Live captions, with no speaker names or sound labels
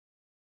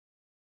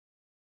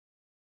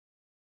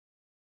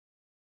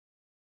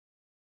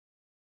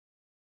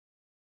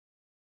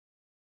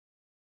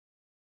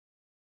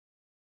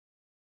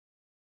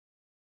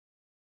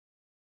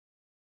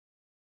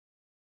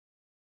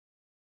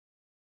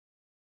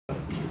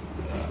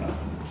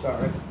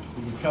Sorry.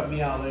 You can cut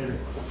me out later.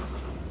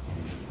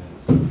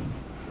 You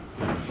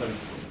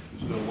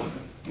still working?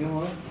 You know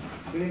what?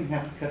 We didn't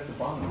have to cut the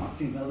bottom. I've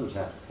seen others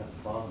have to cut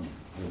the bottom.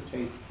 The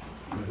tape.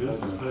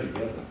 This is tape.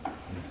 Together.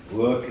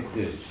 Look at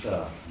this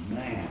stuff.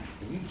 Man,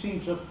 have you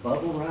seen some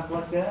bubble wrap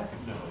like that?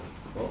 No.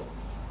 Oh.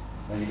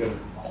 And you go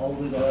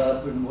hold it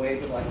up and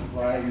wave it like a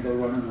flag and go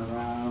running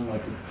around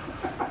like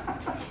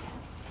a...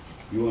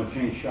 You want to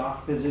change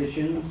shock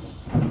positions?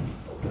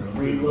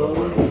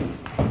 Preload?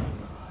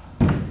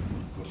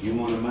 You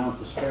want to mount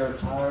the spare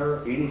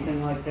tire?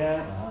 Anything like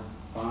that?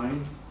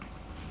 Fine.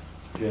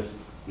 Just,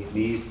 it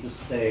needs to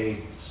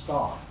stay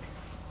stock.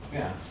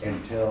 Yeah.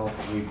 Until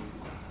we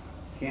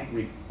can't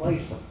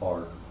replace a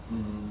part.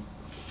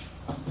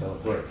 Until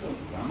it breaks.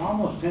 I'm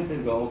almost tempted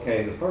to go,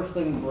 okay, the first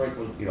thing to break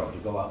was, you know, to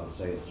go out and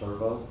say a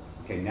servo.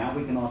 Okay, now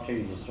we can all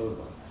change the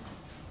servo.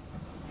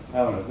 I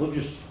don't know, we'll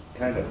just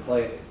kind of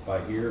play it by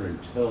ear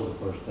until the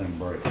first thing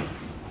breaks.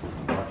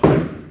 Watch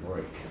it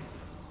break.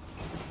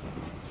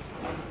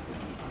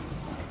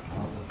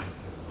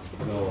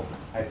 So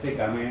I think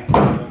I'm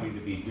going to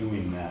be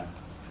doing that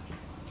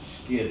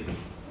skid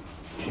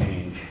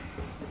change.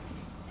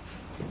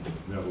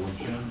 You got one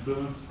chin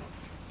done?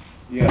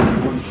 Yeah, the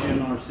one chin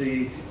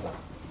RC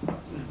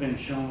has been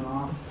shown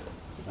off.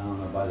 I don't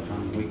know, by the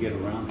time we get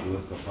around to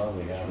it, they'll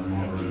probably have them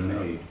already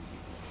made.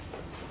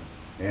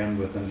 And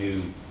with a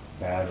new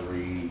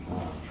battery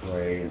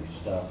tray and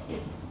stuff.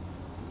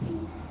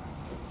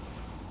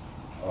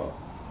 Oh,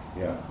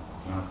 yeah.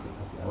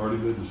 Already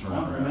did this I don't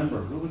round. remember,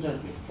 who was that,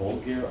 Full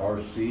Gear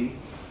RC?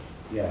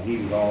 Yeah, he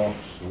was all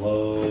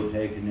slow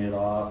taking it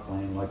off,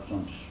 playing like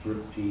some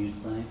striptease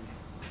thing.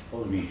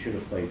 Told me he should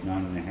have played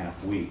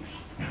 9.5 weeks.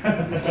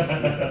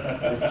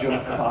 This Joe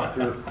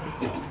Cocker,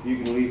 you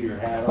can leave your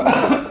hat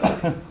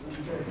on. He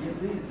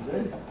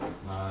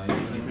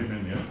came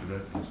in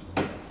yesterday.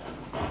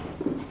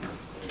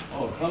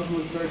 Oh, it comes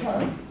with spare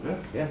tire? Yeah.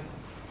 Yeah.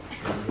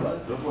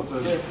 That's what Spare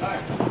they,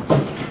 tire.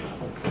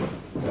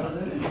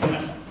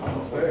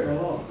 Spare.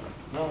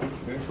 No, it's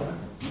spare tire.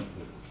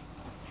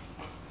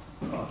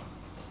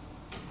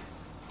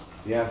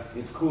 Yeah,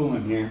 it's cool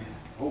in here.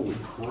 holy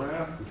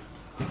crap.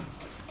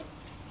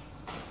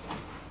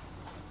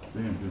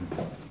 Damn, dude.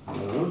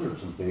 Well, those are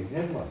some big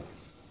headlights.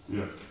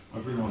 Yeah, I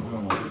was reading one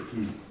time, I'll get 2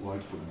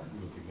 lights in there,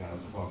 what the guy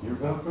was talking Your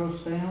about. Velcro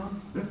stay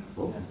on? Yeah,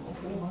 both.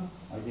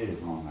 I did it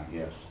wrong, I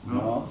guess.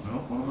 No,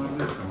 one of mine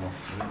did come off,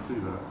 I didn't see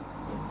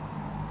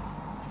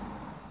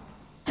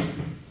that.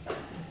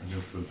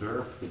 Against the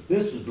Terra? If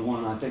this is the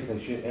one I think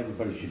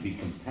everybody should be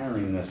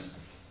comparing this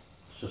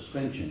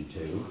suspension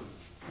to.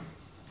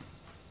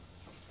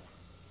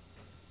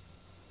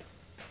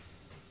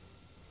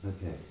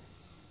 Okay.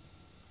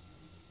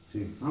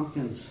 See,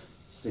 pumpkins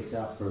sticks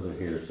out further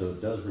here, so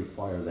it does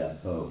require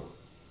that bow.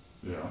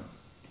 Yeah.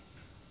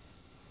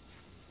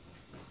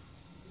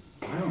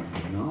 I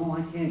don't know,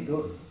 I can't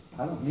go,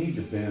 I don't need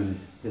to bend,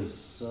 because,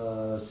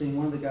 see,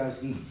 one of the guys,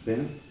 he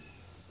bent,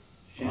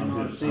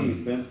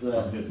 Gen8 bent I'm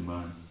the, hitting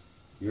mine.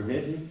 you're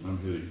hitting? I'm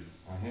hitting.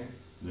 Right here?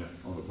 Yeah,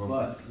 on the pump.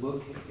 But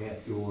look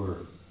at your,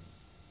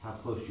 how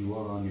close you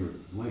are on your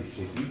link.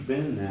 So if you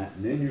bend that,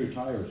 and then your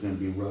tire is gonna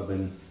be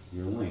rubbing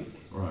your link.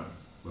 Right,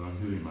 but I'm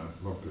hitting my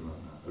pumpkin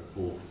right now at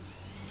full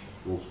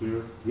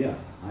speed. Yeah,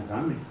 I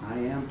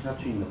am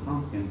touching the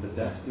pumpkin, but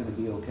that's gonna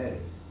be okay.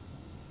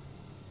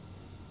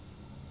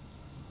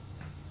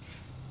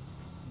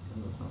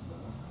 That's not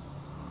bad.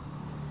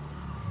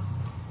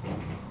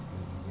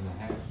 You're gonna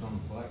have some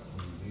flex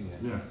when you do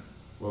that. Yeah,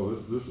 well,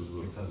 this is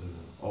Because of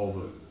all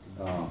the,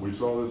 we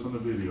saw this in the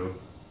video,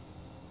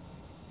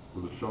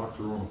 where the shocks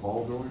are on the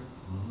ball joint,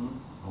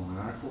 on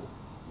the axle,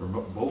 they're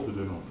bolted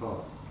in on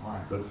top.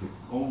 Right. That's the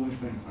only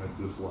thing I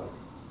dislike,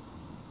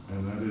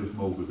 and that is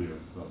molded in,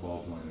 that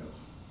ball joint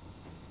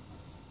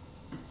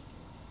is.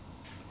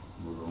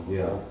 We're on the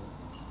Yeah. ball.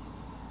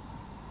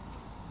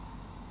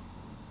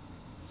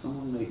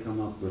 Someone may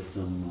come up with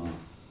some,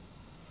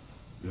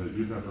 Yeah,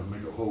 you'd have to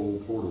make a whole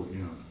portal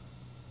in.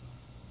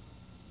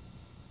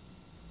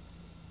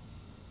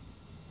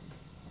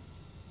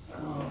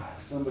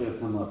 somebody will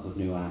come up with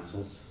new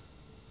axles.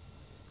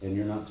 And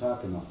you're not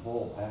talking the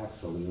whole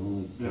axle, you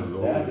only, Yeah, the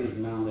that whole- is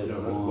mounted Yeah,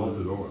 that's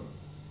bolted on, on.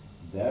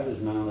 that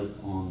is mounted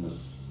on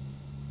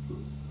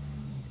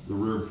The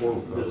rear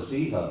portal the cover.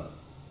 C-hub.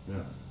 Yeah.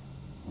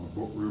 On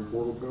the rear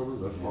portal cover,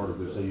 that's part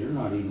of it. So you're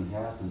not even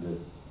having to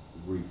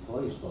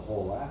replace the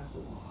whole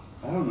axle.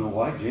 I don't know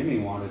why Jimmy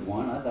wanted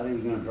one. I thought he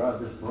was gonna drive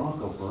this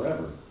Bronco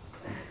forever.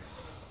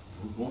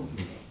 Who's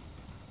wanting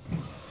it?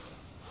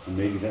 And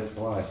maybe that's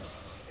why.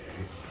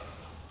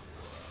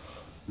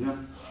 Yeah,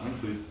 I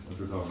can see what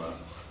you're talking about.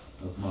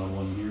 Those Model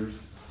 1 gears.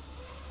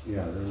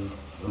 Yeah, they're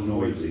They're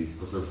noisy.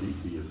 but they're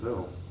beefy as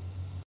hell.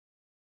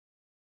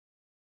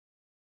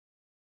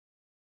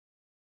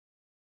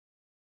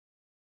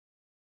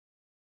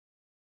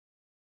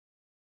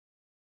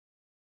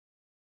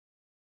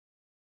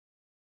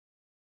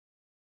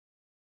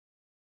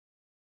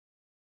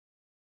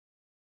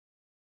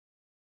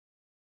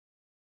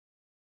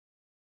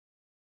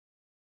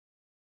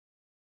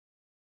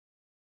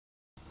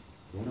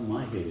 What am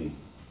I hitting?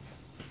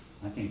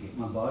 I can't get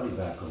my body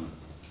back on.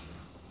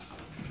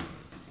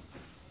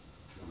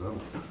 Well, that'll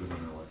sit in there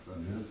like that.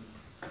 Yes.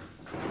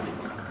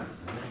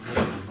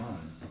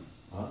 Mine.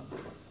 Huh?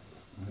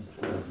 I think it's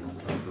good. I'm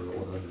not sure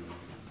what I did.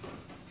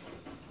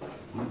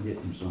 I'm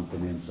getting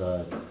something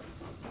inside.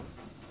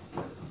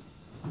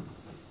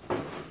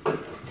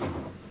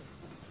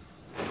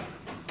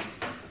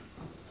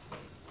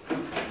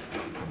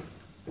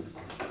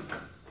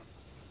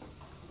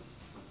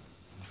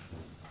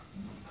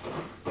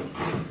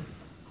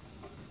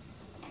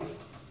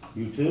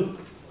 You too?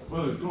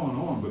 Well, it's going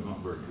on, but not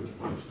very good.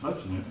 It's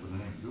touching it, but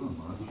it ain't doing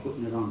much.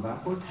 Putting it on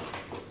backwards?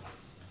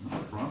 No,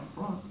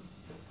 front.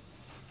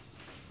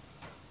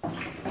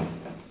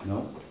 No.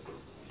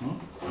 Huh?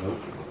 Nope.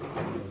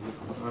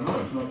 I know,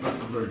 it's not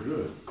touching very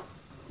good.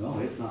 No,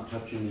 it's not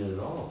touching it at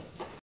all.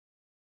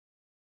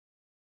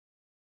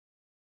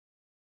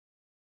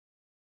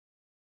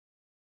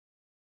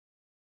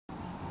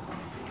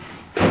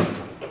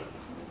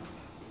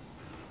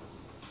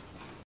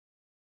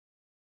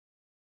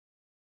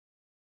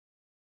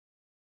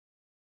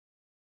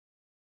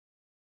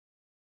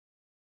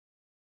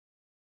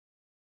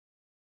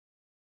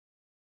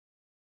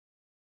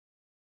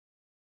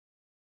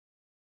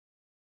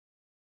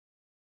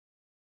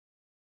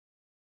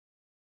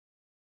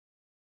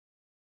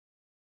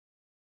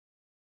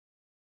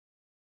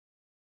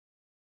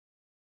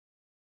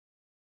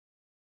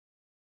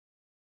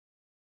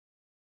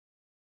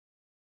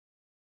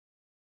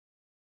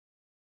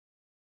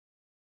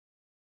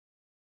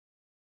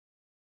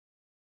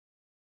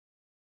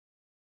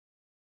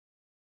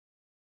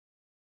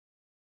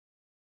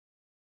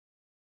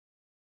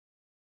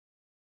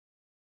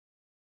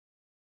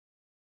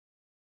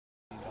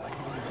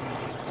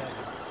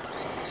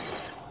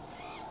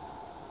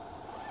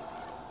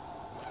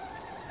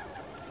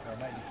 Or I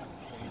might do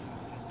something crazy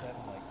with the Gen 7,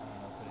 like, I don't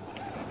know, put a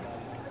Gen8 body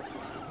on it.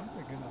 I think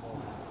they're good enough all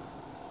this.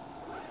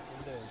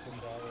 Every day, put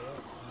them all the way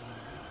up.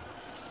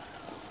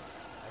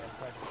 I gotta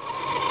practice.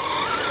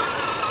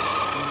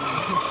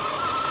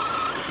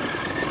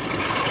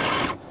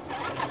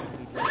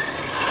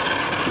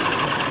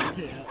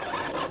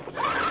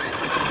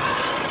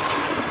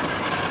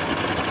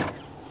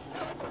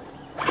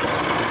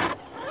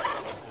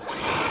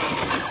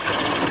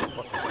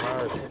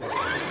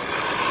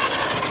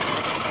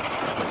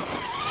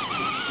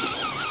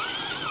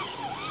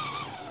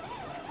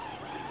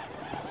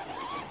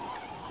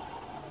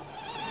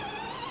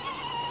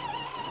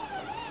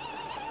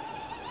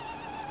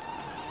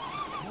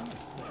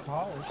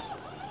 Cars.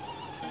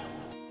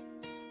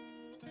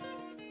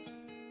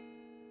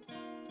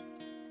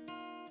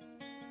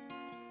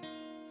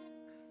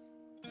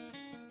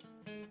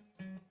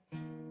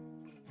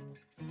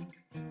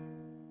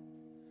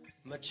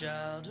 My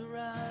child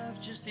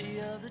arrived just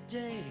the other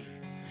day.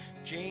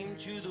 Came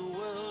to the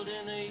world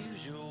in the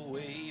usual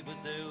way,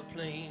 but there were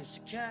planes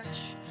to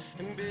catch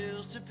and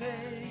bills to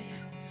pay.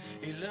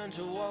 He learned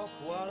to walk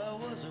while I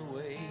was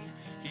away.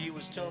 He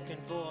was talking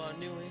before I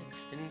knew it,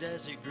 and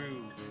as he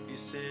grew, he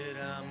said,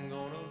 I'm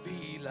gonna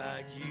be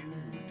like you,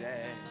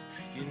 Dad.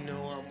 You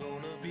know I'm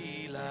gonna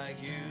be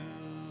like you.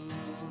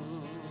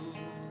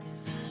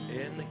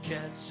 And the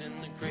cat's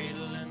in the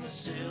cradle and the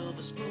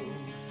silver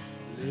spoon,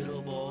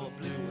 little boy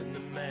blue and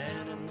the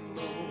man on the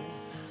moon.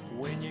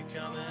 When you're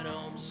coming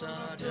home, son,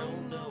 I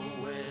don't know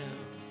when.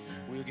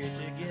 We'll get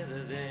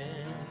together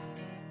then.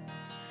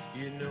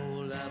 You know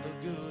we'll have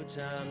a good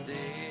time then.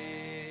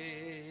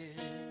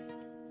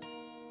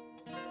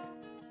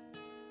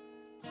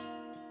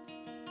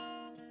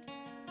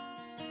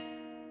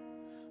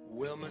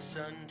 Well, my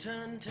son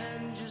turned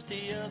 10 just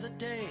the other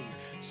day.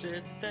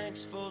 Said,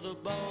 thanks for the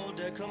ball,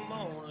 Dad, come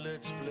on,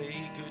 let's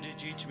play. Could you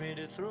teach me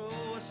to throw?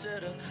 I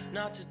said,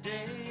 not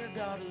today, I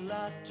got a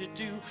lot to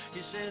do.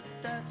 He said,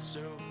 that's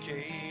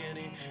okay, and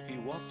he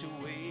walked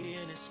away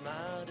and he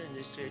smiled and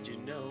he said, you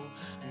know,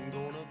 I'm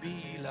gonna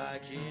be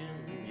like him,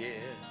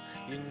 yeah.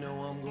 You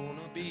know I'm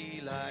gonna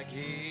be like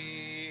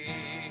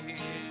him.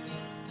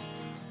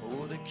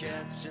 Oh, the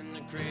cat's in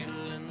the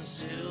cradle and the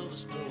silver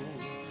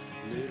spoon,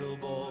 little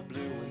boy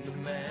blue and the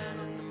man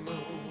on the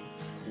moon.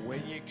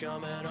 When you're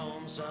coming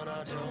home, son,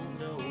 I don't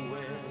know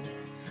when.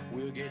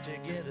 We'll get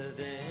together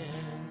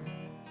then.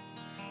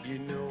 You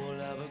know we'll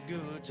have a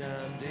good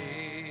time then.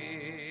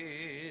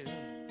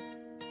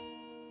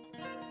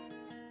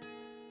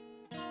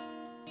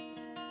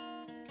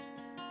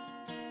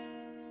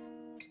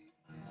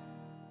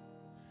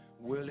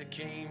 Well, it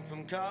came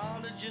from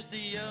college just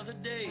the other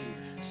day.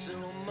 So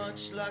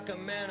much like a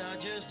man, I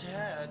just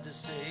had to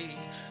say,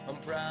 I'm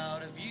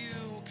proud of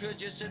you,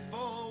 could you sit for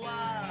a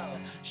while?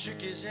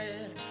 Shook his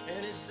head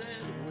and he said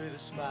with a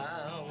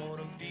smile, what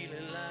I'm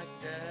feeling like,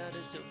 Dad,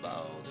 is to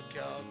borrow the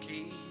car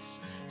keys.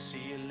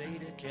 See you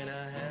later, can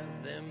I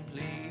have them,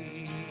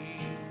 please?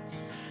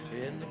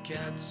 And the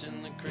cat's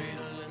in the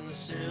cradle and the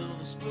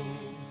silver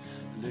spoon,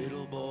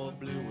 little boy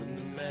blue and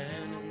the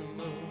man on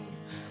the moon.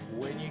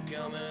 When you're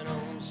coming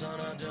home, son,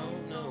 I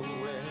don't know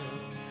when.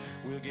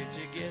 We'll get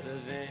together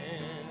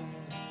then.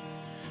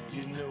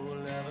 You know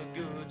we'll have a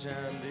good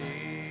time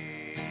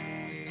then.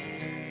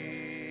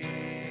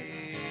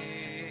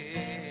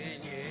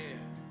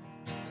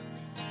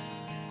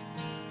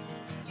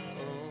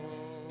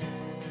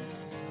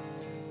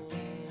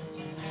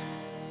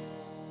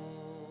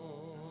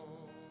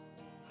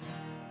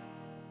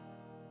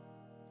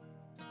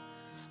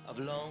 I've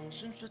long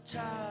since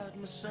retired,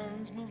 my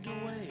son's moved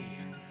away.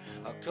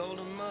 I called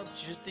him up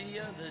just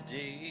the other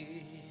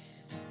day.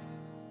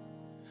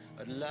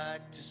 I'd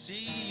like to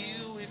see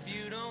you if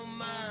you don't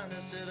mind. I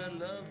said I'd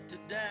love to,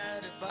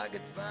 Dad, if I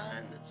could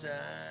find the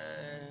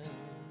time.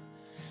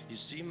 You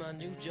see, my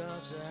new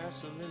job's a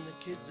hassle and the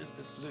kids have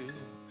the flu.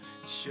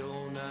 It's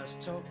sure nice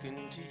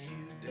talking to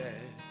you,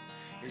 Dad.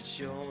 It's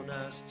sure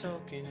nice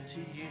talking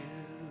to you.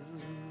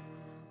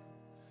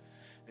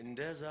 And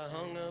as I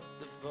hung up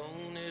the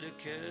phone, it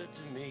occurred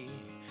to me,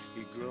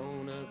 he'd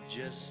grown up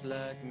just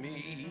like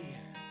me.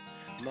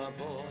 My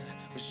boy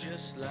was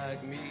just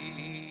like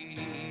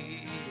me.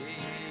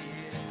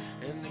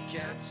 And the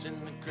cat's in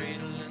the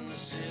cradle and the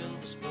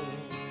silver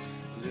spoon,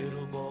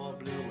 little boy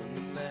blue and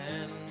the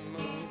man in the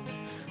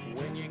moon.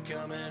 When you're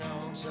coming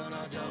home, son,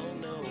 I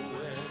don't know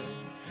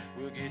when.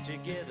 We'll get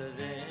together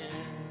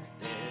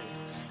then,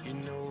 you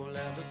know we'll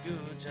have a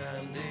good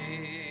time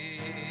there.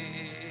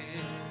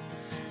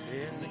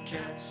 And the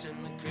cat's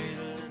in the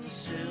cradle and the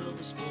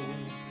silver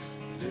spoon,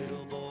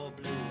 little boy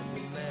blue and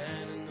the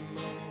man in the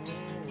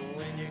moon.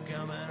 When you're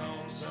coming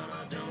home, son,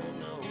 I don't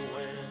know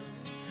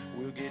when.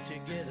 We'll get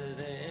together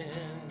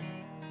then,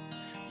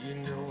 you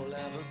know we'll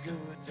have a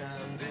good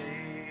time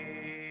there.